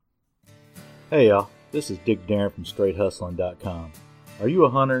Hey y'all, this is Dick Darren from StraightHustling.com. Are you a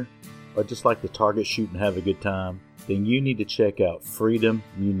hunter or just like to target shoot and have a good time? Then you need to check out Freedom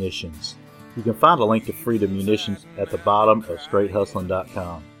Munitions. You can find a link to Freedom Munitions at the bottom of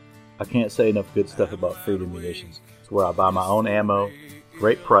StraightHustling.com. I can't say enough good stuff about Freedom Munitions. It's where I buy my own ammo,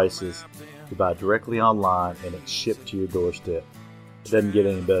 great prices, you buy directly online, and it's shipped to your doorstep. It doesn't get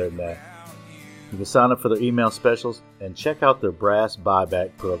any better than that. You can sign up for their email specials and check out their brass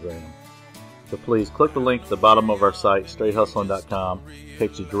buyback program. So please click the link at the bottom of our site, StraightHustling.com. It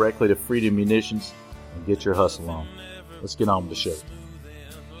takes you directly to Freedom Munitions and get your hustle on. Let's get on with the show.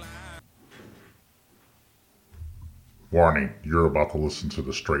 Warning, you're about to listen to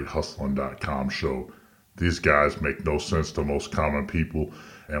the StraightHustling.com show. These guys make no sense to most common people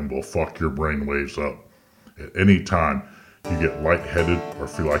and will fuck your brainwaves up. At any time you get lightheaded or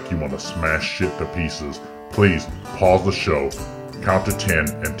feel like you want to smash shit to pieces, please pause the show, count to 10,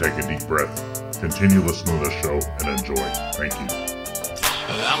 and take a deep breath. Continue listening to the show and enjoy. Thank you.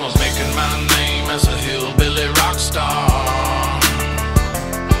 I was making my name as a hillbilly rock star.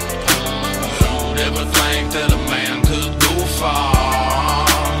 Who'd ever think that a man could go far?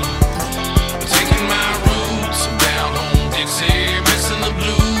 Taking my roots down on Dixie, missing the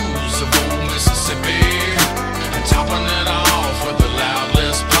blues of old Mississippi, and topping it off with the loud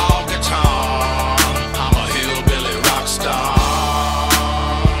Les Paul guitar. I'm a hillbilly rock star.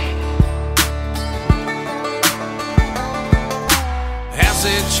 As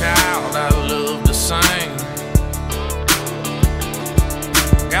a child, I loved to sing.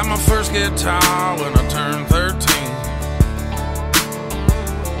 Got my first guitar when I turned 13.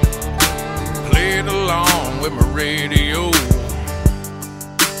 Played along with my radio.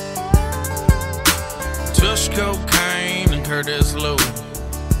 Tush Cocaine and Curtis Lowe.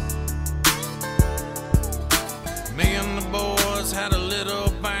 Me and the boys had a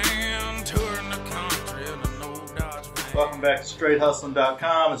little band touring the country in an old Dodge van. Welcome back to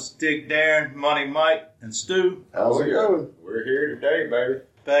StraightHustling.com. It's Dick Darren, Money Mike, and Stu. How's it going? We're here today, baby.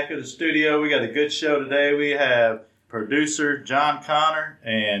 Back at the studio. We got a good show today. We have producer John Connor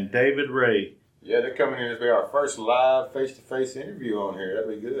and David Ray. Yeah, they're coming in to be our first live face-to-face interview on here.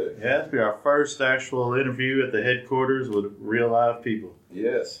 That'd be good. Yeah, it'll be our first actual interview at the headquarters with real live people.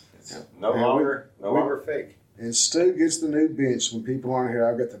 Yes. It's no longer fake. And Stu gets the new bench when people aren't here.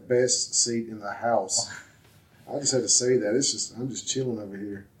 I've got the best seat in the house. I just had to say that. I'm just chilling over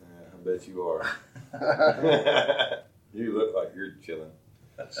here. Yeah, I bet you are. You look like you're chilling.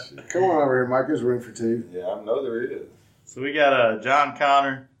 Come on over here, Mike. There's room for two. Yeah, I know there is. So we got John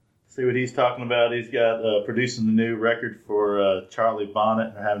Connor. See what he's talking about. He's got producing the new record for Charlie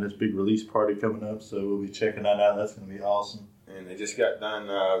Bonnet. They're having this big release party coming up, so we'll be checking that out. That's going to be awesome. And they just got done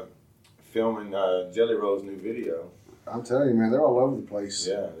filming Jelly Roll's new video. I'm telling you, man, they're all over the place.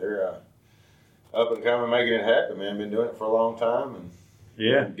 Yeah, they're up and coming, making it happen, man. Been doing it for a long time, and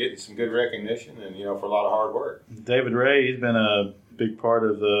getting some good recognition, and for a lot of hard work. David Ray, he's been a big part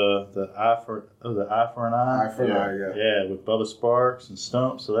of the Eye for an Eye. Eye for an Eye, yeah. Yeah, with Bubba Sparks and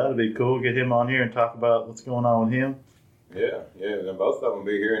Stump. So that'll be cool. Get him on here and talk about what's going on with him. Yeah. Then both of them will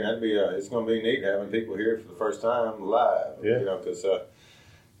be here, and that'd be it's going to be neat having people here for the first time live. Yeah. Because I've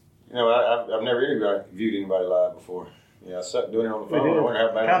never interviewed anybody live before. Yeah, I sucked doing it on the phone. I wonder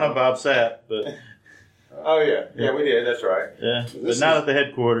how bad. Kind of Bob Sapp, but. Oh yeah, we did. That's right. Yeah, but not at the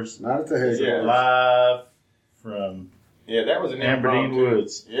headquarters. Not at the headquarters. Yeah. Live from. Yeah, that was an Aberdeen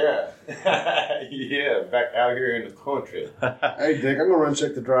Woods. Yeah. Yeah, back out here in the country. Hey, Dick, I'm going to run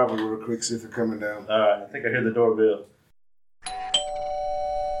check the driveway real quick, see if they're coming down. All right, I think I hear the doorbell.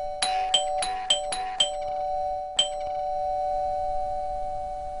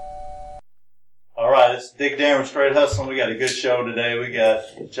 All right, it's Dick Darren, Straight Hustling. We got a good show today. We got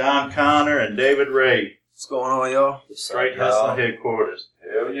John Connor and David Ray. What's going on, y'all? Straight Hustling headquarters.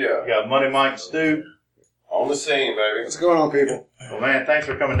 Hell yeah. We got Money Mike Stu. On the scene, baby. What's going on, people? Well, man, thanks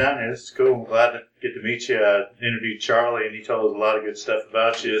for coming down here. This is cool. I'm glad to get to meet you. I interviewed Charlie, and he told us a lot of good stuff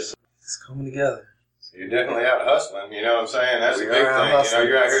about you. So. It's coming together. So you're definitely out hustling, you know what I'm saying? That's We a big are out thing. hustling.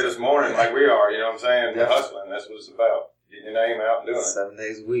 You're out here this morning like we are, you know what I'm saying? Yeah. Hustling, that's what it's about. Getting your name out and doing it. 7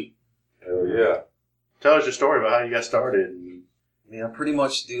 days a week. Hell yeah. Tell us your story about how you got started. I mean, I pretty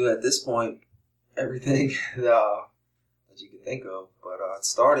much do at this point everything that you can think of. But it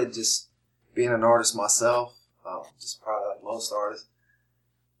started just being an artist myself. Just probably like most artists.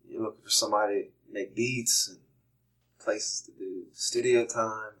 You're looking for somebody to make beats and places to do studio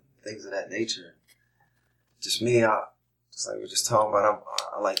time, things of that nature. Just me, just like we were just talking about,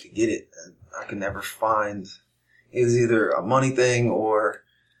 I like to get it. And I can never find, it was either a money thing or,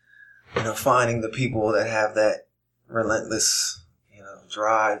 finding the people that have that relentless,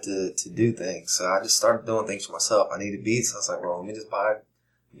 drive to do things. So I just started doing things for myself. I needed beats. I was like, well, let me just buy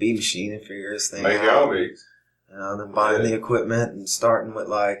a beat machine and figure this thing out. Make your own beats. You know, then buying the equipment and starting with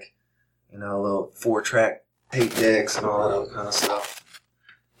like, you know, a little 4-track tape decks and all that other kind of stuff.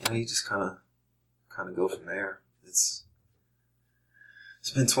 You know, you just kind of go from there. It's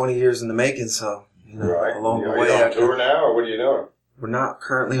been 20 years in the making, so, you know, along the way. Are you on tour now, or what are you doing? We're not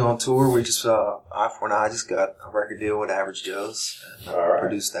currently on tour. We just, I just got a record deal with Average Joe's and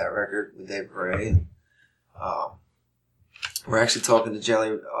produced that record with Dave Gray. And, we're actually talking to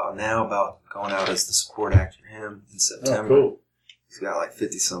Jelly now about going out as the support act for him in September. Oh, cool. He's got like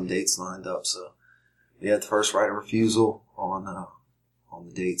 50-some dates lined up, so we had the first right of refusal on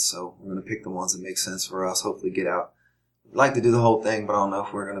the dates, so we're going to pick the ones that make sense for us, hopefully get out. I'd like to do the whole thing, but I don't know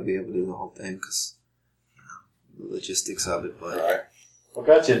if we're going to be able to do the whole thing because the logistics of it. But What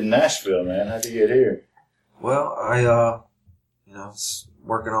got you to Nashville, man? How'd you get here? Well, I was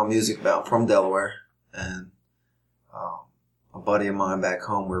working on music from Delaware, and a buddy of mine back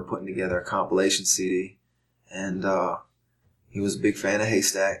home, we were putting together a compilation CD, and he was a big fan of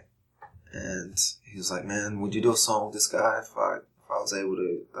Haystack, and he was like, man, would you do a song with this guy if I was able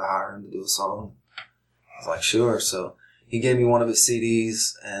to hire him to do a song? I was like, sure. So he gave me one of his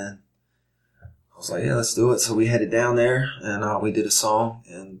CDs, and I was like, yeah, let's do it. So we headed down there, and we did a song,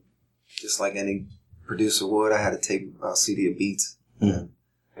 and just like any producer would, I had to take a CD of beats.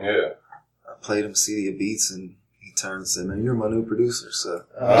 Mm-hmm. Yeah. I played him a CD of beats, and he turned and said, man, you're my new producer. So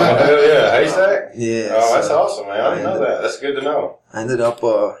Oh, hell yeah. Haystack? yeah. Oh, that's so awesome, man. I didn't know that. That's good to know. I ended up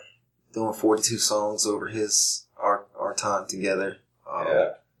doing 42 songs over our time together.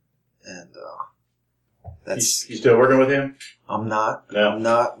 And that's... You still working with him? I'm not. No. I'm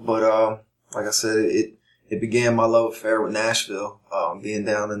not. But like I said, it began my love affair with Nashville. Being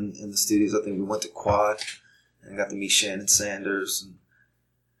down in the studios, I think we went to Quad and got to meet Shannon Sanders and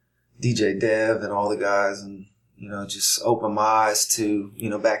DJ Dev and all the guys, and you know, just opened my eyes to, you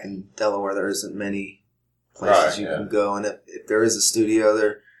know, back in Delaware there isn't many places you can go, and if there is a studio,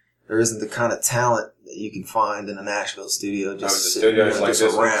 there isn't the kind of talent that you can find in a Nashville studio just sitting there, like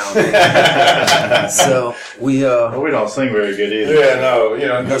just around. So we Well, we don't sing very good either. Yeah, no, you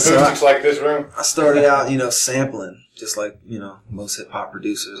know, acoustics like this room. I started out, you know, sampling, just like, you know, most hip hop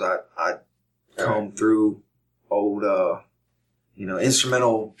producers. I combed through old, you know,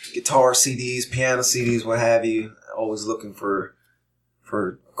 instrumental guitar CDs, piano CDs, what have you, always looking for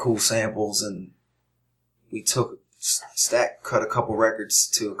cool samples. And we Stack cut a couple records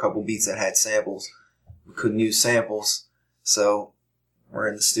to a couple beats that had samples. We couldn't use samples. So we're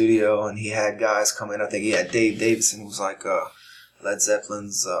in the studio and he had guys come in. I think he had Dave Davidson, who was like Led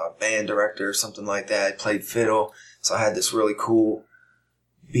Zeppelin's band director or something like that. He played fiddle. So I had this really cool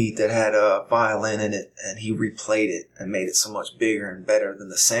beat that had a violin in it, and he replayed it and made it so much bigger and better than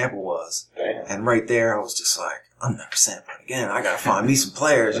the sample was. Damn. And right there I was just like, I'm never sampling again. I gotta find me some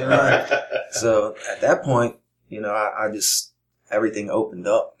players, you know. So at that point, you know, I just, everything opened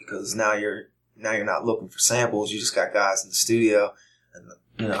up, because now you're not looking for samples. You just got guys in the studio, and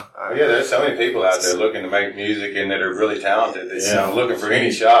you know. There's so many people out there looking to make music and that are really talented. That, you know, looking for any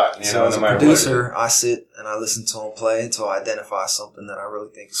shot. You so know, as no a matter producer, I sit and I listen to them play until I identify something that I really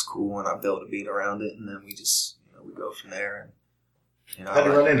think is cool, and I build a beat around it, and then we just, you know, we go from there. And you know, How'd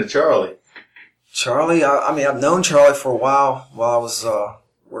you run into Charlie? Charlie, I mean, I've known Charlie for a while I was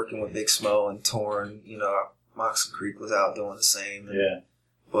working with Big Smo and touring. You know, Moxon Creek was out doing the same. Yeah.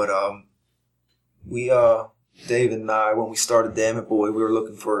 But we, Dave and I, when we started Dammit Boy, we were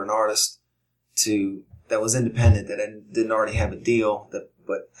looking for an artist that was independent, that didn't already have a deal,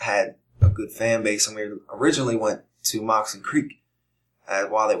 but had a good fan base. And we originally went to Moxon Creek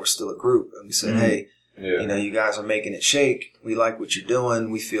while they were still a group, and we said, hey, you know, you guys are making it shake. We like what you're doing.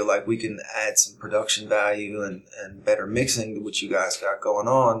 We feel like we can add some production value and better mixing to what you guys got going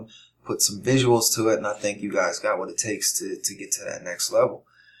on, put some visuals to it, and I think you guys got what it takes to get to that next level.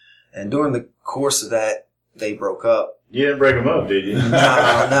 And during the course of that, they broke up. You didn't break them up, did you? No,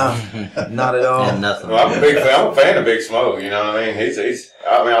 not at all. And nothing. Well, I'm a fan of Big Smo. You know what I mean?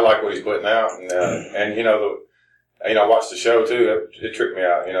 I like what he's putting out, and you know, I watched the show too. It tricked me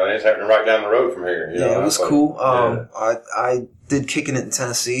out. You know, it's happening right down the road from here. You know? It was cool. I did Kicking It in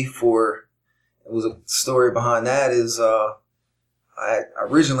Tennessee it was a story behind that is, I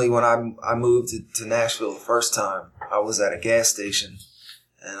originally, when I moved to Nashville the first time, I was at a gas station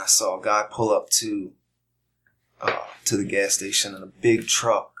and I saw a guy pull up to the gas station in a big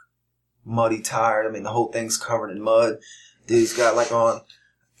truck, muddy tire. I mean, the whole thing's covered in mud. Dude's got like on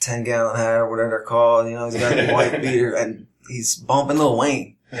 10-gallon hat or whatever they're called. You know, he's got a white beater and he's bumping Lil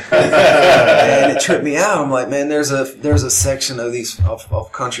Wayne. And it tripped me out. I'm like, man, there's a section of these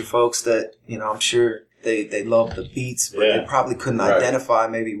of country folks that, you know, I'm sure they love the beats, but they probably couldn't identify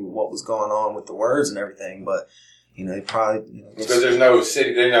maybe what was going on with the words and everything. But you know, they probably, you know, because there's no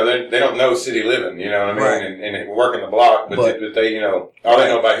city. They don't know city living. You know what I mean? And working the block, but they, you know, all they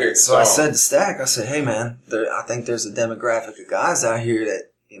know about here. So I said to Stack, I said, hey man, I think there's a demographic of guys out here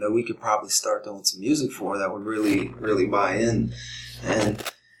that, you know, we could probably start doing some music for that would really, really buy in. And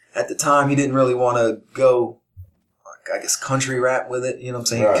at the time, he didn't really want to go, I guess, country rap with it. You know what I'm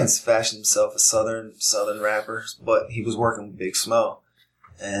saying? Right. He fashioned himself a southern rapper, but he was working with Big Smo.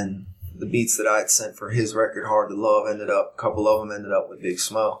 And the beats that I had sent for his record, Hard to Love, a couple of them ended up with Big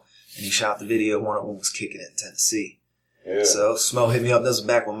Smo. And he shot the video. One of them was Kicking It in Tennessee. Yeah. So Smo hit me up. This was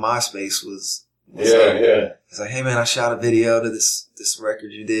back when MySpace was He's like, hey man, I shot a video to this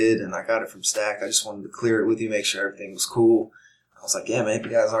record you did, and I got it from Stack. I just wanted to clear it with you, make sure everything was cool. I was like, yeah man, if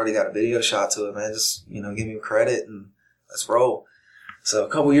you guys already got a video shot to it, man, just, you know, give me credit and let's roll. So a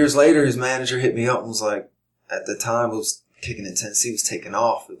couple years later, his manager hit me up and was like, at the time it was Kicking in Tennessee was taking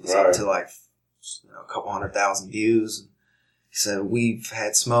off. It was up to like, you know, a couple 100,000 views. And he said, we've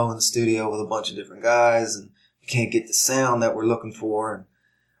had Smo in the studio with a bunch of different guys and we can't get the sound that we're looking for. And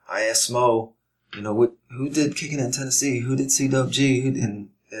I asked Smo, you know, who did Kicking in Tennessee? Who did C-Dub-G? And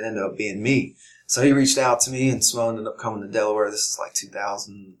it ended up being me. So he reached out to me and Smo ended up coming to Delaware. This is like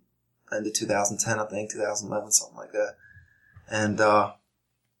 2000, end of 2010, I think, 2011, something like that. And,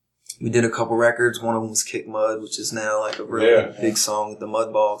 we did a couple records. One of them was Kick Mud, which is now like a really big song with the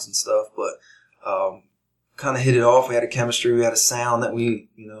Mudbogs and stuff. But kind of hit it off. We had a chemistry. We had a sound that we,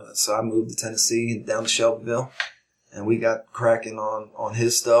 you know, so I moved to Tennessee and down to Shelbyville. And we got cracking on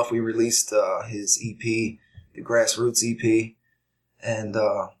his stuff. We released his EP, the Grassroots EP. And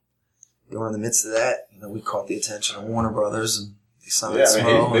during the midst of that, you know, we caught the attention of Warner Brothers and they signed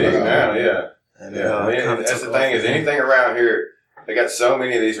Smo. He's big now, And I mean, that's the thing is anything around here, they got so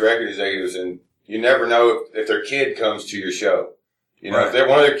many of these record executives, and you never know if their kid comes to your show. You know, if they're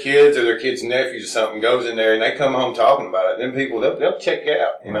one of their kids or their kid's nephews or something goes in there and they come home talking about it, then people, they'll check you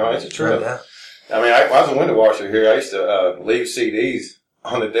out. You know, it's a trip. I mean, I was a window washer here. I used to leave CDs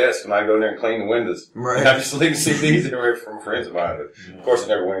on the desk when I go in there and clean the windows. Right. And I just leave CDs everywhere from friends of mine. But of course, it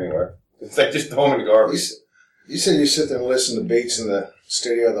never went anywhere. They just throw them in the garbage. You said you sit there and listen to beats in the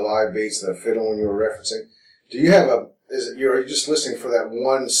studio, the live beats, the fiddle when you were referencing. Do you have are you just listening for that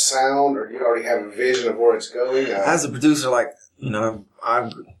one sound, or do you already have a vision of where it's going? As a producer, like, you know, I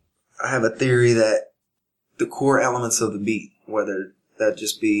have a theory that the core elements of the beat, whether that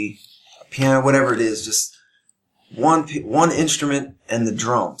just be a piano, whatever it is, just one instrument and the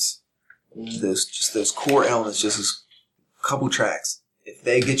drums. Those core elements, just a couple tracks. If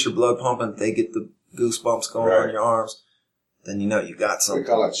they get your blood pumping, if they get the goosebumps going on your arms, then you know you got something. We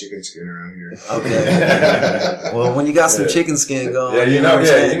call that chicken skin around here. Okay. Well, when you got some chicken skin going, you know it's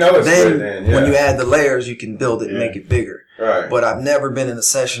then when you add the layers, you can build it and make it bigger. Right. But I've never been in a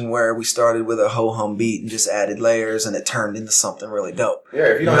session where we started with a ho-hum beat and just added layers and it turned into something really dope. Yeah,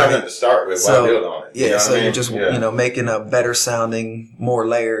 if you don't have nothing to start with, why build on it? Yeah, so you're just, you know, making a better sounding, more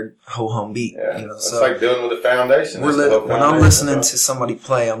layered ho-hum beat. Yeah. You know, it's like building with a foundation. When I'm listening to somebody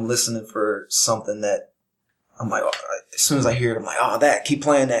play, I'm listening for something that I'm like, as soon as I hear it, I'm like, keep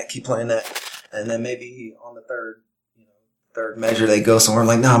playing that. And then maybe on the third measure, they go somewhere. I'm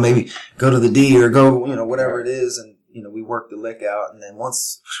like, no, maybe go to the D or go, you know, whatever it is. And, you know, we work the lick out. And then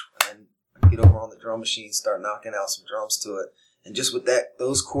once I get over on the drum machine, start knocking out some drums to it. And just with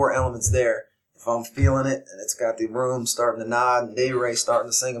those core elements there, if I'm feeling it and it's got the room starting to nod and Dave Ray starting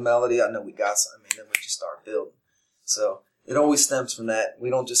to sing a melody, I know we got something. Then we just start building. So it always stems from that. We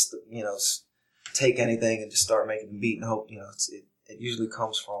don't just, you know, take anything and just start making a beat and hope, you know, it usually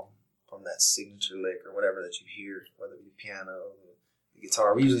comes from that signature lick or whatever that you hear, whether it be piano or the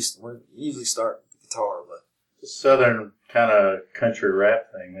guitar. We usually start with the guitar, but the southern kind of country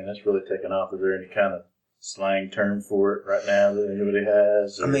rap thing, man, that's really taken off. Is there any kind of slang term for it right now that anybody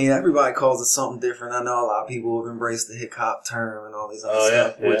has? Or? I mean, everybody calls it something different. I know a lot of people have embraced the hip hop term and all these other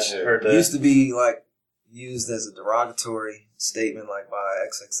stuff, which used to be like used as a derogatory statement, like by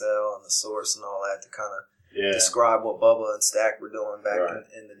XXL and The Source and all that, to kind of describe what Bubba and Stack were doing back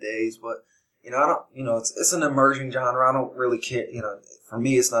in the days. But you know, I don't. You know, it's an emerging genre. I don't really care. You know, for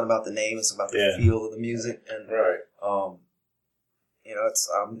me, it's not about the name; it's about the feel of the music. And you know,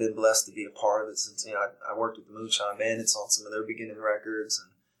 I've been blessed to be a part of it since, you know, I worked with the Moonshine Bandits on some of their beginning records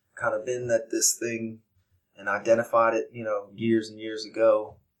and kind of been at this thing and identified it, you know, years and years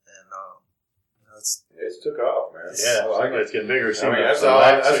ago. It took off, man. I like it's getting bigger. I mean, that's what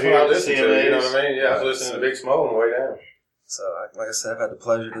I listened to. You know what I mean? Yeah, I was listening to Big Smo on the way down. So, like I said, I've had the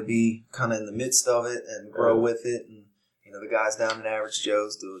pleasure to be kind of in the midst of it and grow with it. And, the guys down at Average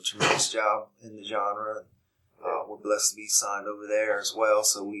Joe's do a tremendous job in the genre. We're blessed to be signed over there as well.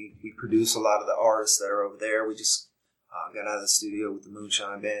 So we produce a lot of the artists that are over there. We just got out of the studio with the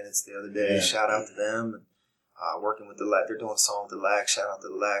Moonshine Bandits the other day. Yeah. Shout out to them. And, working with they're doing a song with the Lax. Shout out to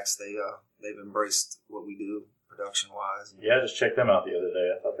the Lax. They've embraced what we do production-wise. Yeah, I just checked them out the other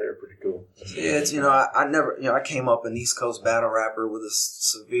day. I thought they were pretty cool. Yeah, it's, I never, I came up an East Coast battle rapper with a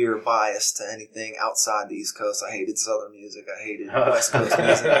severe bias to anything outside the East Coast. I hated Southern music. I hated West Coast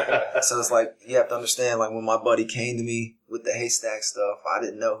music. So it's like, you have to understand, like, when my buddy came to me with the Haystack stuff, I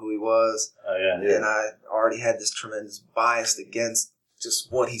didn't know who he was. Oh, yeah. And I already had this tremendous bias against just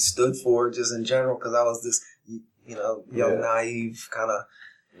what he stood for, just in general, because I was this, young, naive, kind of,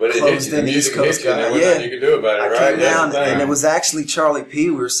 but closed in East Coast guy. Yeah, you could do about it, right? I came down, and it was actually Charlie P.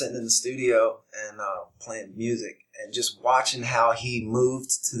 We were sitting in the studio and playing music, and just watching how he moved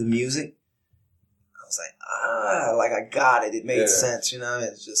to the music. I was like, I got it. It made sense,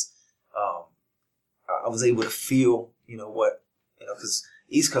 It's just, I was able to feel, because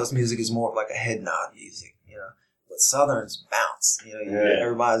East Coast music is more of like a head nod music, but Southern's bounce.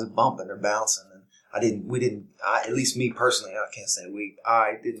 Everybody's bumping, they're bouncing. At least me personally, I can't say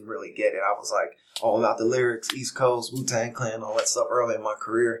I didn't really get it. I was like all about the lyrics, East Coast, Wu-Tang Clan, all that stuff early in my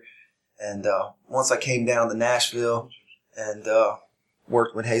career. And once I came down to Nashville and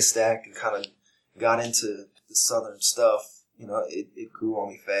worked with Haystack and kind of got into the Southern stuff, it grew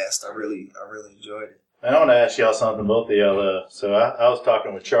on me fast. I really enjoyed it. I want to ask y'all something, both of y'all. So I was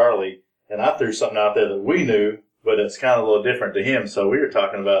talking with Charlie, and I threw something out there that we knew, but it's kind of a little different to him. So we were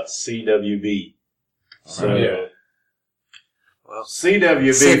talking about CWB. So, well,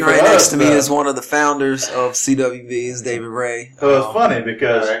 CWB sitting right next to me is one of the founders of CWB, is David Ray. So it's funny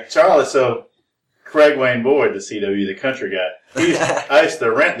because Charlie, so Craig Wayne Boyd, the CW, the country guy, I used to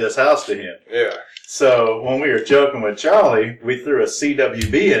rent this house to him. Yeah. So when we were joking with Charlie, we threw a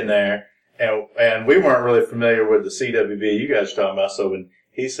CWB in there, and we weren't really familiar with the CWB you guys were talking about. So when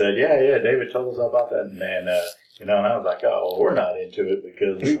he said, yeah, David told us all about that, and and I was like, oh, well, we're not into it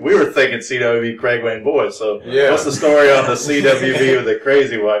because we were thinking CWB Craig Wayne Boyd. So what's the story on the CWB with the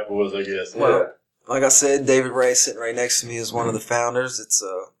crazy white boys, I guess? Well, like I said, David Ray sitting right next to me is one of the founders. It's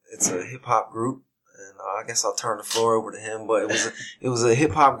a hip hop group, and I guess I'll turn the floor over to him. But it was a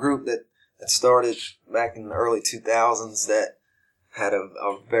hip hop group that started back in the early 2000s that had a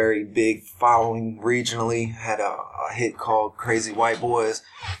very big following regionally. Had a hit called Crazy White Boys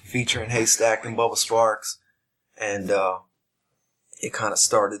featuring Haystack and Bubba Sparks. And it kind of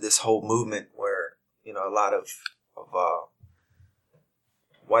started this whole movement where, a lot of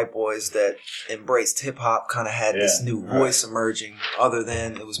white boys that embraced hip hop kind of had this new voice emerging. Other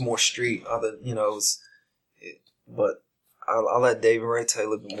than it was more street. But I'll let David Ray tell you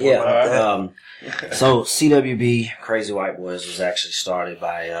a little bit more about that. So CWB Crazy White Boys was actually started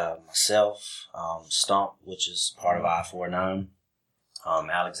by myself, Stump, which is part of I-49,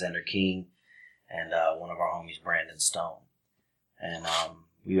 Alexander King, and one of our homies, Brandon Stone. And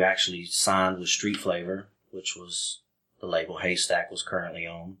we actually signed with Street Flavor, which was the label Haystack was currently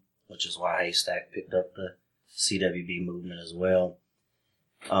on, which is why Haystack picked up the CWB movement as well.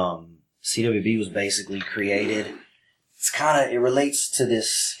 CWB was basically created. It relates to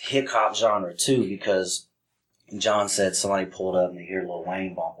this hip hop genre too, because John said somebody pulled up and they hear Lil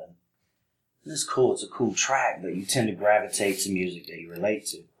Wayne bumping. And it's cool. It's a cool track, but you tend to gravitate to music that you relate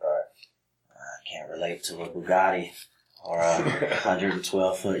to. I can't relate to a Bugatti or a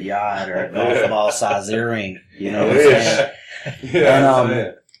 112-foot yacht or a golf ball size earring. You know what I'm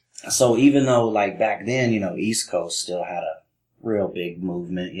saying? So even though like back then, East Coast still had a real big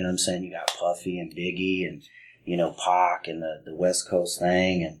movement. You know what I'm saying? You got Puffy and Biggie and Pac and the West Coast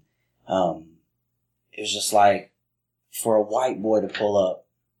thing, and it was just like for a white boy to pull up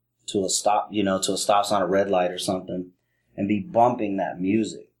to a stop, to a stop sign, a red light or something, and be bumping that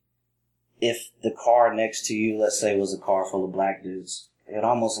music. If the car next to you, let's say, was a car full of black dudes, it'd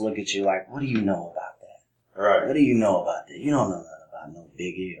almost look at you like, what do you know about that? Right. What do you know about that? You don't know nothing about no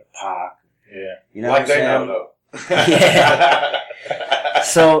Biggie or Pac. Yeah. You know like what I'm they saying? know, though. Yeah.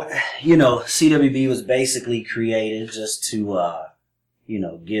 So, CWB was basically created just to,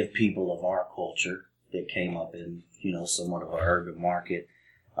 give people of our culture that came up in, somewhat of an urban market,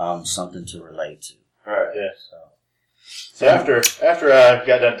 something to relate to. Right. Yeah. So after I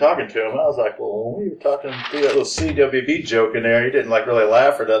got done talking to him, I was like, well, when we were talking through that little CWB joke in there, he didn't really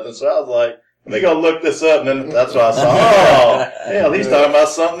laugh or nothing. So I was like, Let me go look this up, and then that's what I saw. Oh, hell, he's talking about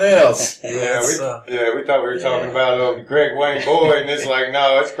something else. Yeah, we thought we were talking about Greg Wayne Boyd, and it's like,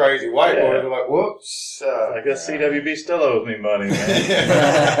 no, it's crazy white boys. We're like, whoops. I guess CWB still owes me money,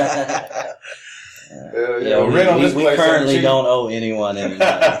 man. We currently don't owe anyone any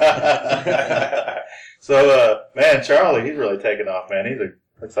money. So, man, Charlie, he's really taken off, man.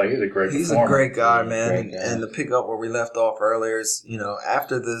 Looks like he's a great performer. He's a great guy, man. And to pick up where we left off earlier is,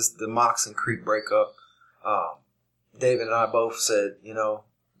 after the Mox and Creek breakup, David and I both said,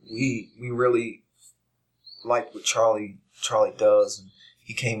 we really liked what Charlie does. And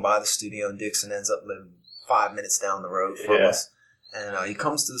he came by the studio, and Dixon ends up living 5 minutes down the road from us. And he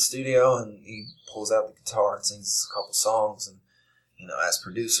comes to the studio, and he pulls out the guitar and sings a couple songs. And, as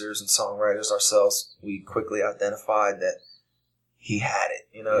producers and songwriters ourselves, we quickly identified that he had it,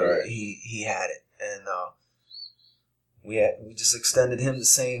 Right. he had it. And we just extended him the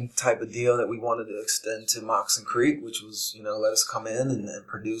same type of deal that we wanted to extend to Mox and Creek, which was, let us come in and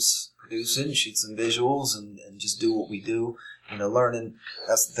produce it and shoot some visuals and just do what we do. Learning,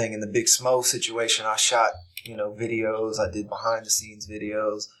 that's the thing. In the Big Smo situation, I shot, videos. I did behind the scenes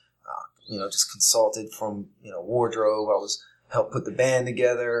videos, just consulted from, wardrobe. I helped put the band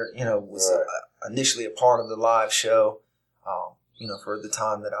together, was initially a part of the live show, for the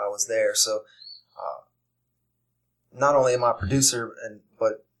time that I was there. So, not only am I a producer,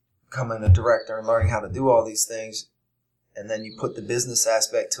 but becoming a director and learning how to do all these things, and then you put the business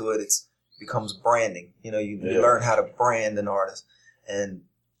aspect to it, becomes branding. You learn how to brand an artist. And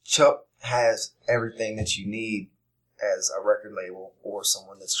Chuck has everything that you need as a record label or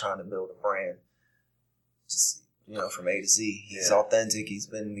someone that's trying to build a brand. Just, from A to Z. He's authentic. He's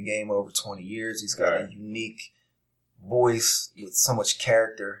been in the game over 20 years. He's got a unique voice with so much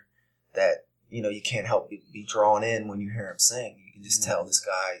character that, you can't help be drawn in when you hear him sing. You can just tell this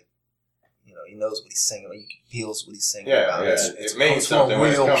guy, he knows what he's singing. He feels what he's singing about. Yeah. It means something when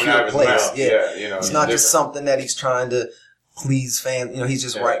it's coming out of his mouth. It's not just something that he's trying to please fans. He's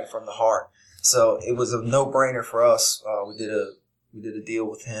just writing from the heart. So it was a no-brainer for us. We did a deal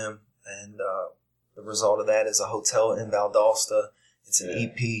with him, and the result of that is a hotel in Valdosta. It's an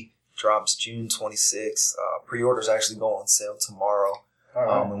EP, drops June 26th. Pre-orders actually go on sale tomorrow.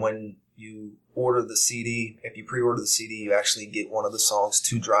 Right. And when you order the CD, if you pre-order the CD, you actually get one of the songs,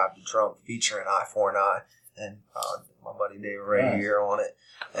 To Drive to Drunk, featuring Eye for an Eye, and my buddy David Ray here on it.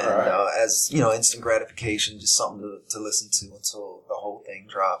 And as, instant gratification, just something to listen to until the whole thing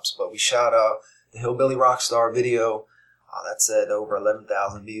drops. But we shot the Hillbilly Rockstar video. That's at over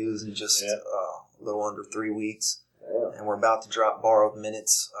 11,000 views in just a little under 3 weeks. Yeah. And we're about to drop Borrowed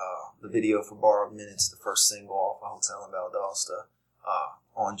Minutes, the video for Borrowed Minutes, the first single off a hotel in Valdosta,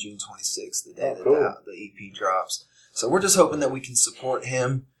 on June 26th, the day that the EP drops. So we're just hoping that we can support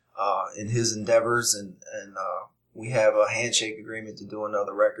him in his endeavors, and we have a handshake agreement to do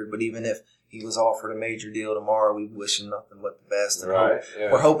another record. But even if he was offered a major deal tomorrow, we wish him nothing but the best. And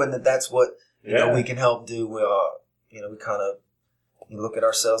we're hoping that that's what we can help do. We kind of look at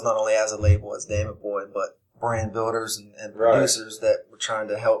ourselves not only as a label, as Dammit Boyd, but brand builders and producers that we're trying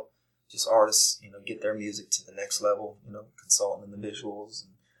to help just artists, get their music to the next level, consulting in the visuals.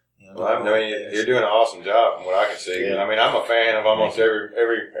 And, you're doing an awesome job from what I can see. Yeah. I'm a fan of almost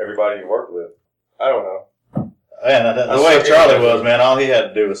everybody you worked with. I don't know. Man, the way Charlie was, man, all he had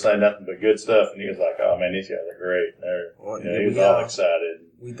to do was say nothing but good stuff, and he was like, "Oh man, these guys are great." He was all excited.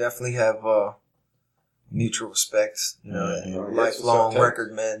 We definitely have mutual respect, lifelong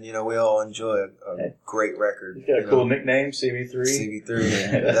record men. We all enjoy a great record. He's got a cool nickname, CB3.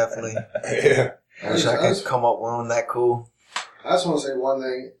 CB3, definitely. I wish I could come up with one that cool. I just want to say one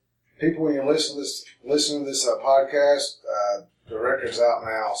thing. People, when you listen to this podcast, the record's out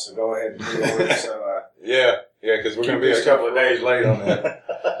now, so go ahead and pre-order it. So, because we're going to be a couple of days late on that.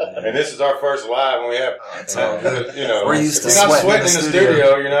 And this is our first live, and we have, we're used to you're not sweating in the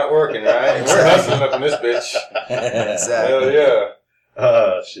studio, you're not working, right? Exactly. We're hustling up in this bitch. Exactly. Hell yeah.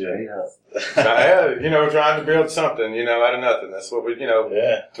 Oh, shit. Trying to build something, out of nothing. That's what we,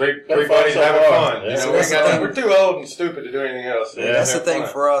 three buddies having fun. We're too old and stupid to do anything else. So that's the thing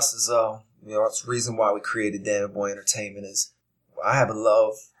for us is, that's the reason why we created Dammit Boy Entertainment is I have a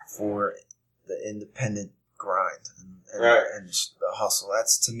love for the independent grind and the hustle.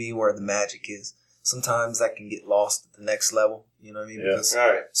 That's to me where the magic is. Sometimes that can get lost at the next level, you know what I mean? Yeah. Because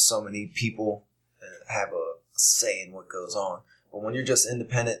so many people have a say in what goes on. But when you're just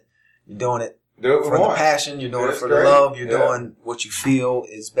independent, you're doing it for the passion, you're doing it for the love, you're doing what you feel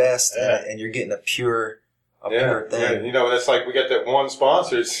is best, and you're getting a pure pure thing. Yeah, that's like we got that one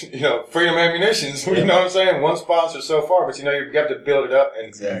sponsor. It's, Freedom Ammunitions. You know what I'm saying? One sponsor so far, but you got to build it up,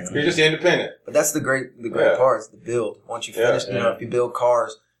 and you're just independent. But that's the great part is the build. Once you finish, if you build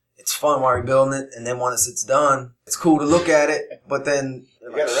cars, it's fun while you're building it, and then once it's done, it's cool to look at it. But then, I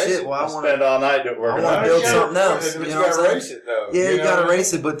want to spend all night working. I want to build something else. But you got to race it, though. Yeah, you got to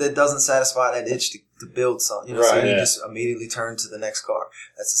race it, but that doesn't satify that itch to build something. So you just immediately turn to the next car.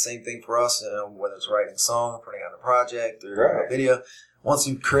 That's the same thing for us. Whether it's writing a song, or putting out a project, or a video. Once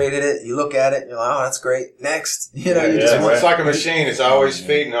you've created it, you look at it, and you're like, oh, that's great. Next. It's like a machine. It's always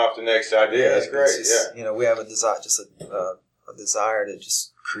feeding off the next idea. That's great. Just, we have a desire, a desire to just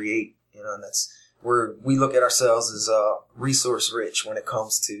create, and that's where we look at ourselves as resource rich when it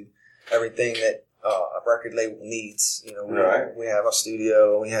comes to everything that a record label needs. We have our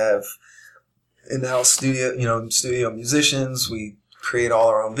studio, we have in-house studio musicians, we create all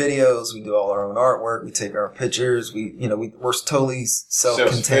our own videos, we do all our own artwork, we take our pictures, we're totally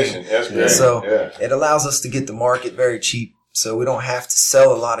self-contained. That's great. So it allows us to get the market very cheap, so we don't have to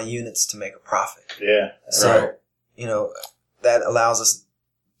sell a lot of units to make a profit. Yeah. So, that allows us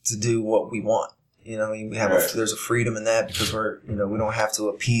to do what we want. We have there's a freedom in that because we don't have to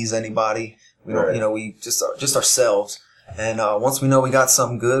appease anybody. We don't, we just ourselves. And once we know we got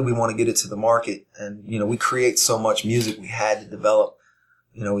something good, we want to get it to the market. And we create so much music we had to develop.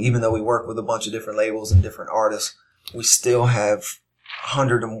 Even though we work with a bunch of different labels and different artists, we still have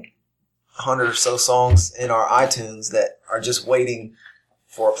 100 or so songs in our iTunes that are just waiting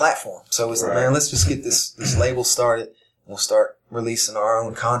for a platform. So it's like, man, let's just get this label started. We'll start releasing our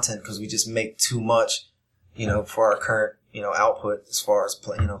own content because we just make too much, for our current, output as far as,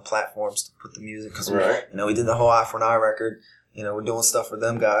 platforms to put the music. Because, we did the whole Eye for an Eye record. We're doing stuff for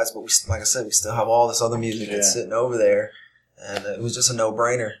them guys. But, like I said, we still have all this other music that's sitting over there. And it was just a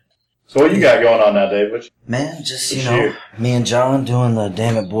no-brainer. So what you got going on now, Dave? Man, just, me and John doing the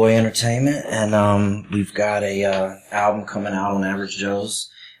Dammit Boy Entertainment. And we've got a album coming out on Average Joe's.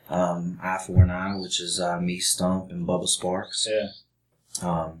 Eye for an Eye, which is me, Stump, and Bubba Sparks.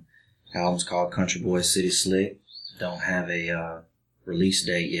 Yeah. Album's called Country Boy City Slick. Don't have a release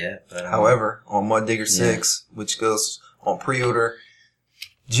date yet. But however, on Mud Digger 6, which goes on pre-order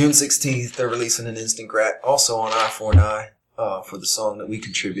June 16th, they're releasing an instant grab also on Eye for an Eye for the song that we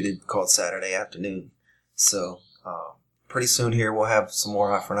contributed called Saturday Afternoon. So pretty soon here we'll have some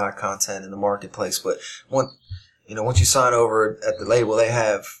more Eye for an Eye content in the marketplace. But once you sign over at the label, they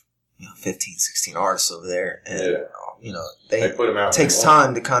have 15, 16 artists over there, and they put them out. It takes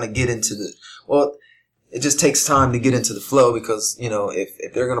time to kind of get into it just takes time to get into the flow because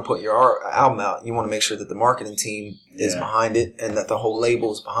if they're going to put your album out, you want to make sure that the marketing team is behind it and that the whole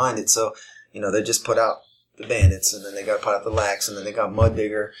label is behind it. So they just put out the Bandits, and then they got to put out the Lax, and then they got Mud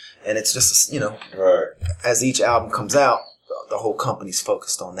Digger, and it's just as each album comes out, the whole company's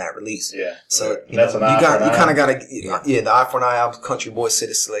focused on that release. Yeah. So you kind of got to the Eye for an Eye album, Country Boy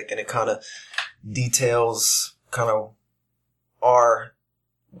City Slick, and it kind of details kind of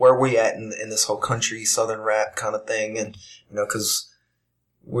where we at in this whole country southern rap kind of thing, and because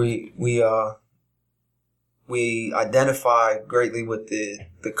we identify greatly with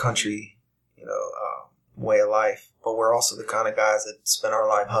the country way of life. But we're also the kind of guys that spend our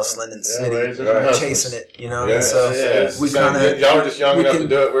life hustling in the city, chasing it, we kind of y'all are just young enough to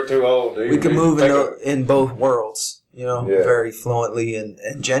do it. We're too old. We can move in both worlds, very fluently and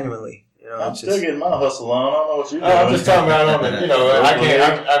genuinely. I'm still getting my hustle on. I don't know what you're doing. I'm just talking about I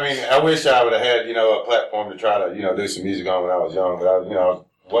can't. I wish I would have had a platform to try to do some music on when I was young, but I wasn't.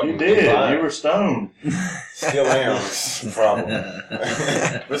 You did. You were stoned. Still am. It's the problem.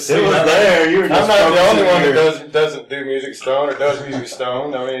 But see, it was there. You were just I'm not the only one that doesn't do music stoned or does music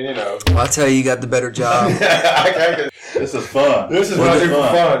stoned. I mean, I'll tell you got the better job. This is fun. This is really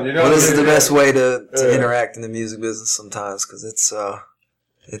fun. Well, this is the best way to interact in the music business sometimes because it's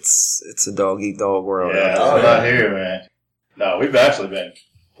a dog eat dog world. Yeah, that's not here, man. No, we've actually been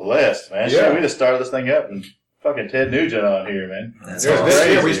blessed, man. Yeah. We just started this thing up and fucking Ted Nugent on here, man. That's this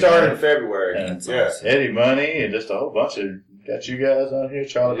year we started in February. Awesome. Eddie Money and just a whole bunch of got you guys on here.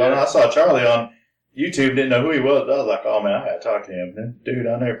 Charlie Donald. I saw Charlie on YouTube, didn't know who he was. I was like, oh man, I gotta talk to him. And dude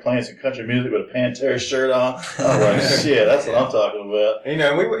on there playing some country music with a Pantera shirt on. I was like, shit, that's what I'm talking about.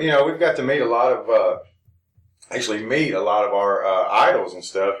 We've got to meet a lot of our idols and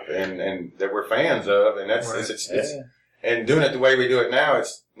stuff, and that we're fans of, and that's it's and doing it the way we do it now.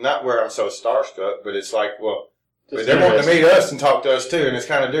 It's not where I'm so starstruck, but it's like, well, but they're wanting to meet us and talk to us too, and it's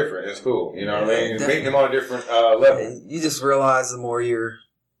kind of different. It's cool, what I mean? Meeting them on a different level. You just realize the more you're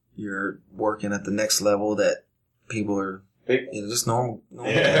working at the next level that people are You know, just normal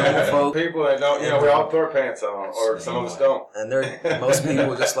Yeah. folk. People that don't, we all throw our pants on, or some of us don't. And most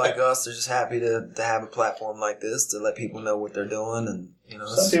people just like us. They're just happy to have a platform like this to let people know what they're doing. And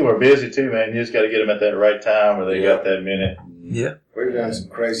some people are busy too, man. You just got to get them at that right time, where they got that minute. Yeah, we've done some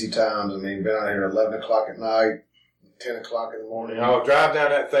crazy times. I mean, been out here 11 o'clock at night, 10 o'clock in the morning. Drive down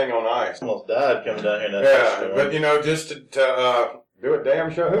that thing on ice. Almost died coming down here. But just to do a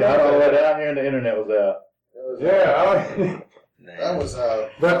damn show. Got all the way down here, and the internet was out. That was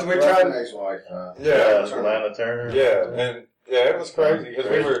but we tried. Ex-wife. Atlanta Turner. Yeah, and it was crazy because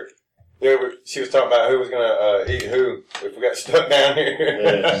we were. She was talking about who was gonna eat who if we got stuck down here.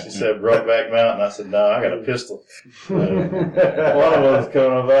 Yeah, she said Brokeback Mountain. I said, no, I got a pistol. One of us is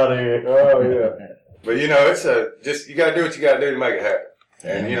coming up out of here. Oh yeah. But it's just you got to do what you got to do to make it happen.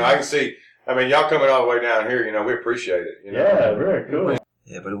 And I can see. I mean, y'all coming all the way down here. We appreciate it. Yeah, very cool.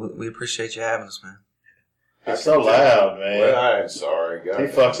 Yeah, but we appreciate you having us, man. It's so loud, man. Well, I am sorry, guys. He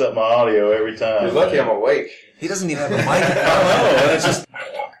fucks up my audio every time. You're lucky I'm awake. He doesn't even have a mic. I know. It's just.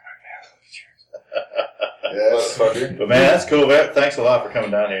 Yes. But man, that's cool. Thanks a lot for coming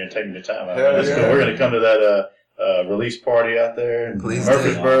down here and taking your time out. That's cool. We're going to come to that release party out there in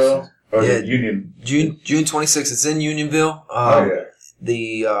Murfreesboro. Or Union. June 26th. It's in Unionville.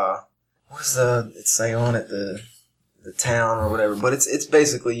 The what does it say on it? The town or whatever. But it's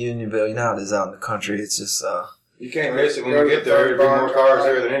basically Unionville. You know how it is out in the country. It's just you can't miss it when you get there. There'll be more cars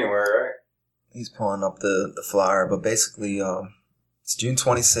there than anywhere, right? He's pulling up the flyer, but basically it's June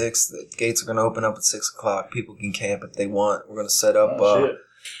 26th. The gates are going to open up at 6 o'clock. People can camp if they want. We're going to set up a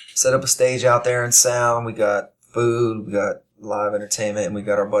stage out there and sound. We got food. We got live entertainment, and we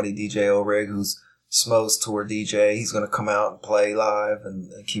got our buddy DJ O-Rig, who's Smo's tour DJ. He's going to come out and play live and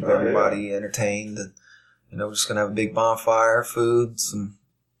keep everybody entertained. And we're just going to have a big bonfire, food, some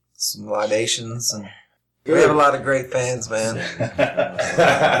libations, and we have a lot of great fans, man.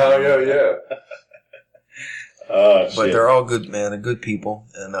 yeah. But they're all good, man. They're good people,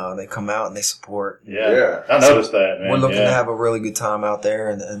 and they come out and they support. Yeah. I noticed that, man. We're looking to have a really good time out there,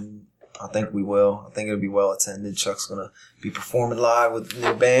 and I think we will. I think it'll be well attended. Chuck's going to be performing live with the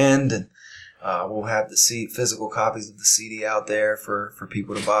new band, and we'll have the physical copies of the CD out there for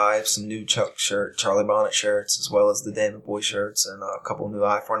people to buy. Some new Chuck Charlie Bonnet shirts, as well as the Dammit Boy shirts, and a couple new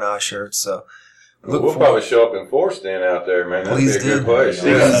Eye for an Eye shirts. So we'll probably show up in Force then out there, man. That'd be a good place. Please do.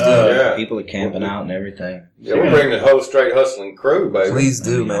 Yeah. People are camping out and everything. Yeah, we'll bring the whole Straight Hustling crew, baby. Please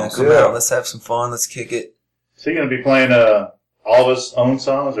do, man. Come out. Let's have some fun. Let's kick it. Is he going to be playing all of his own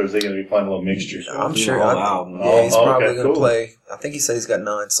songs, or is he going to be playing a little mixture? I'm sure. He's probably going to play. I think he said he's got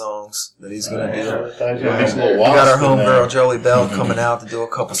 9 songs that he's going to do. We got our homegirl Jolie Bell coming out to do a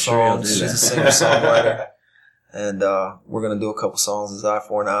couple songs. She's a singer-songwriter. And we're going to do a couple songs as Eye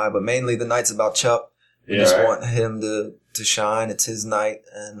for an Eye, but mainly the night's about Chuck. We just want him to shine. It's his night,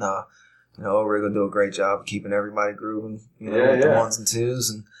 and we're going to do a great job of keeping everybody grooving, with the ones and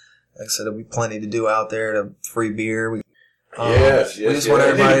twos. And like I said, there'll be plenty to do out there. The free beer. We just want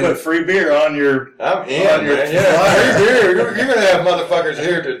everybody to put free beer on your. I'm in, man. Free beer. You're going to have motherfuckers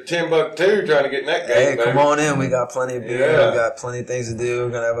here to $10 trying to get in that game. Hey, come on in. We got plenty of beer. We got plenty of things to do. We're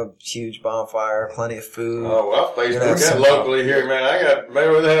going to have a huge bonfire, plenty of food. Oh, well, Facebook got locally here, man. Maybe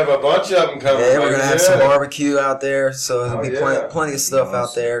we'll have a bunch of them coming. Yeah, we're going to have some barbecue out there. So there'll be plenty of stuff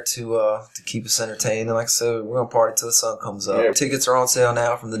out there to keep us entertained. And like I said, we're going to party till the sun comes up. Yeah. Tickets are on sale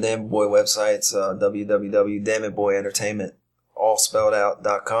now from the Dammit Boy website. It's www.dammitboyentertainment.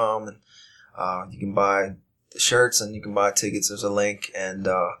 allspelledout.com, and you can buy the shirts and you can buy tickets. There's a link, and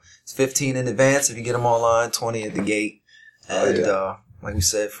it's $15 in advance if you get them online, $20 at the gate, and like we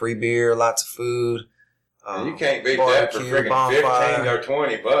said, free beer, lots of food. You can't beat that for freaking $15 or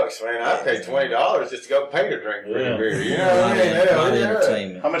 $20, man. I paid $20 just to go pay to drink free beer. You know what I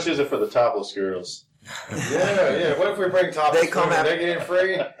mean? How much is it for the topless girls? Yeah. What if we bring topless? They get in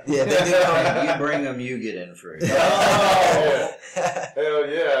free. Yeah, they do come. You bring them, you get in free. Oh, hell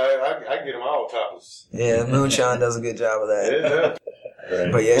yeah! I get them all topless. Yeah, Moonshine does a good job of that.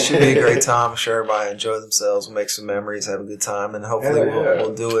 Yeah. But yeah, it should be a great time. I'm sure everybody enjoy themselves. We'll make some memories, have a good time, and hopefully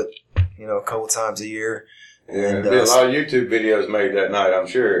we'll do it, a couple times a year. Yeah, and there'll be a lot of YouTube videos made that night, I'm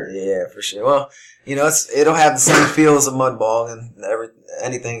sure. Yeah, for sure. Well, it'll have the same feel as a mud bog and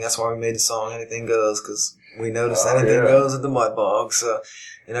anything. That's why we made the song "Anything Goes," because we noticed anything goes at the mud bog. So,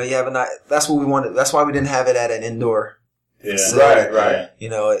 you have a night. That's what we wanted. That's why we didn't have it at an indoor. Right.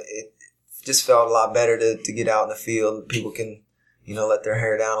 It just felt a lot better to get out in the field. People can, let their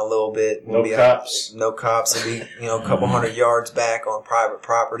hair down a little bit. No cops. No cops. We'll be, a couple 100 yards back on private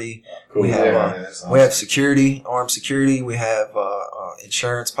property. Cool. We have awesome. we have security, armed security. We have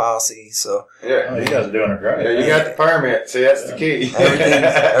insurance policy. So Yeah. You guys are doing it great. Yeah, you got the permit. See, that's the key.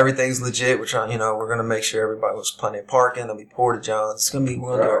 everything's legit. We're trying, we're gonna make sure everybody was plenty of parking. There'll be porta johns. We're gonna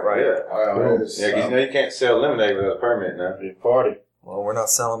do it right. Yeah. Wow, Yeah, 'cause you can't sell lemonade without a permit now. Big party. Well, we're not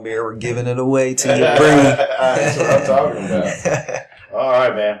selling beer. We're giving it away to you free. That's what I'm talking about. All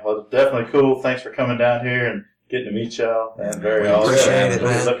right, man. Well, definitely cool. Thanks for coming down here and getting to meet y'all. Man, very awesome. Appreciate it, We'll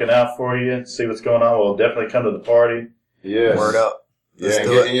be man. looking out for you and see what's going on. We'll definitely come to the party. Yes. Word up. Let's Yeah,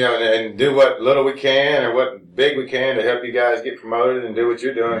 do it. and do what little we can or what big we can to help you guys get promoted and do what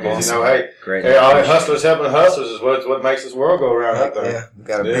you're doing. Because, Great. hey, all the hustlers helping hustlers is what makes this world go around out there. Yeah, we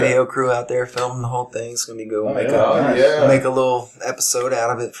got a Yeah. video crew out there filming the whole thing. It's gonna be good. We'll make, yeah. make a little episode out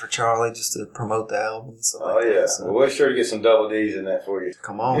of it for Charlie just to promote the album. And stuff Oh, like yeah. that. So, Well, we're sure to get some double D's in that for you.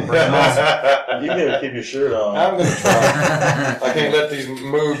 come on, bring 'em on. You better keep your shirt on. I'm going to try. I can't let these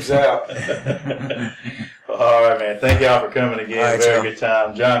moves out. All right, man. Thank y'all for coming again. All right, Very y'all. good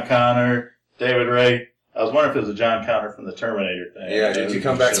time. John Connor, David Ray. I was wondering if it was a John Connor from the Terminator thing. Yeah, did you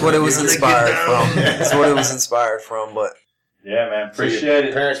come back? That's what it was inspired from. That's what it was inspired from. But Yeah, man. So your Appreciate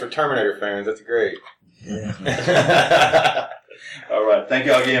it. Parents were Terminator fans. That's great. yeah. All right. Thank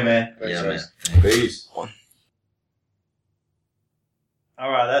y'all again, man. Yeah, man. Peace. All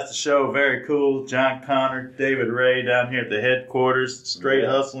right, that's the show. Very cool. John Connor, David Ray down here at the headquarters. Straight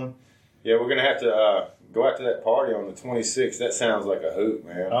hustling. Yeah, we're going to have to go out to that party on the 26th. That sounds like a hoot,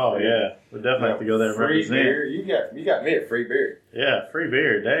 man. Oh, yeah. We'll definitely have to go there and Free represent. beer. You got me at free beer. Yeah, free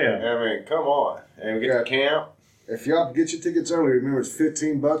beer. Damn. I mean, come on. And we get to camp. If y'all get your tickets early, remember it's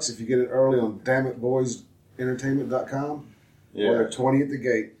 $15 if you get it early on dammitboysentertainment.com. Yeah. Or they're 20 at the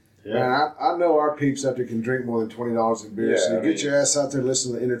gate. Yeah. Man, I know our peeps out there can drink more than $20 in beer. Yeah, so I get mean- your ass out there,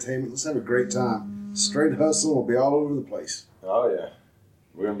 listen to the entertainment. Let's have a great time. Straight hustle will be all over the place. Oh, yeah.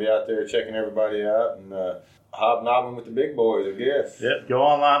 We're going to be out there checking everybody out and hobnobbing with the big boys, I guess. Yep. Go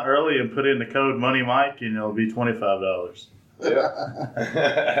online early and put in the code MONEYMIKE and it'll be $25.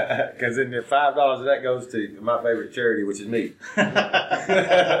 Yeah. Because then the $5 of that goes to my favorite charity, which is me.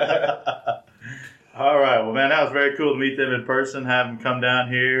 All right. Well, man, that was very cool to meet them in person, have them come down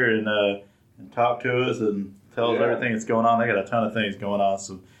here and talk to us and tell us Yeah. everything that's going on. They got a ton of things going on.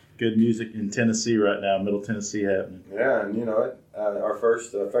 Some good music in Tennessee right now, Middle Tennessee happening. Yeah, and our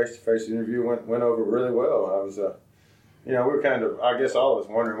first face-to-face interview went over really well. I was, we were kind of, I guess all of us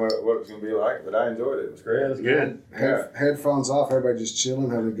wondering what it was going to be like, but I enjoyed it. It was great. Yeah, it was good. Headphones off, everybody just chilling,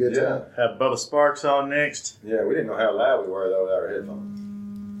 having a good time. Have Bubba Sparks on next. Yeah, we didn't know how loud we were, though, without our headphones. I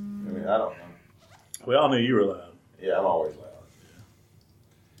mean, I don't know. We all knew you were loud. Yeah, I'm always loud.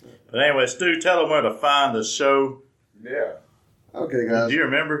 But anyway, Stu, tell them where to find the show. Yeah. Okay, guys. Do you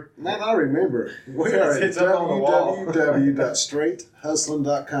remember? Man, I remember. We are at It's up on the wall.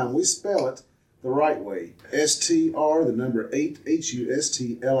 www.straighthustling.com. We spell it the right way. STR, the number 8,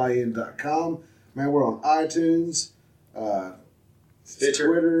 HUSTLIN.com. Man, we're on iTunes, Stitcher.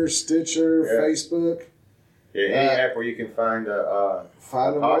 Twitter, Stitcher, Yeah. Facebook. Yeah, any app where you can find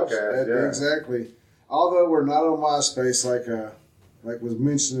Find them podcast, yeah. Exactly. Although we're not on MySpace like was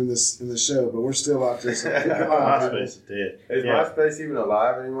mentioned in the show, but we're still out there. So keep an eye on it. MySpace is dead. Is Yeah. MySpace even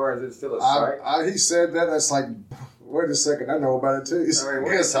alive anymore? Is it still a site? He said that. That's like, wait a second. I know about it too. I mean,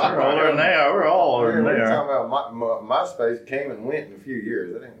 what are you talking We're older than they are. We're all older than We're they are. talking about MySpace came and went in a few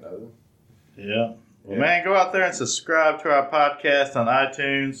years. I didn't know. Yeah. Well, Yeah. man, go out there and subscribe to our podcast on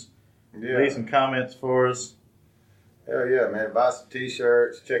iTunes. Yeah. Leave some comments for us. Hell yeah, man. Buy some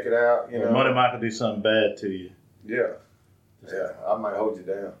T-shirts. Check it out. You know. Money Mike will do something bad to you. Yeah. Yeah. I might hold you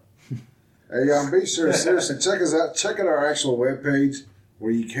down. Hey, y'all, be sure, seriously, check us out. Check out our actual webpage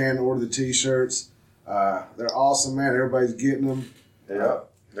where you can order the T-shirts. They're awesome, man. Everybody's getting them. Yeah.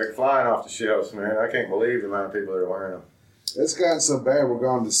 They're flying off the shelves, man. I can't believe the amount of people that are wearing them. It's gotten so bad, we're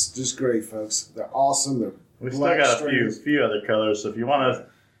going to just great, folks. They're awesome. They're We still black got a strings. few other colors, so if you want to,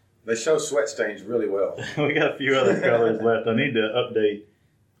 They show sweat stains really well. we got a few other colors left. I need to update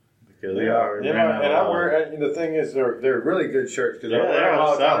because they are. You know, and I wear. The thing is, they're really good shirts because I Yeah, wear they're them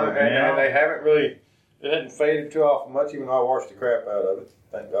all the solid, time, man. and they haven't really. It hasn't faded too often much, even though I washed the crap out of it.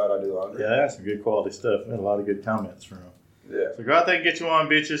 Thank God I do laundry. Yeah, that's some good quality stuff. We had a lot of good comments from them. Yeah. So go out there and get you one,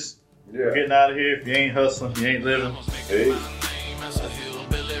 bitches. Yeah. We're getting out of here. If you ain't hustling, you ain't living. Peace.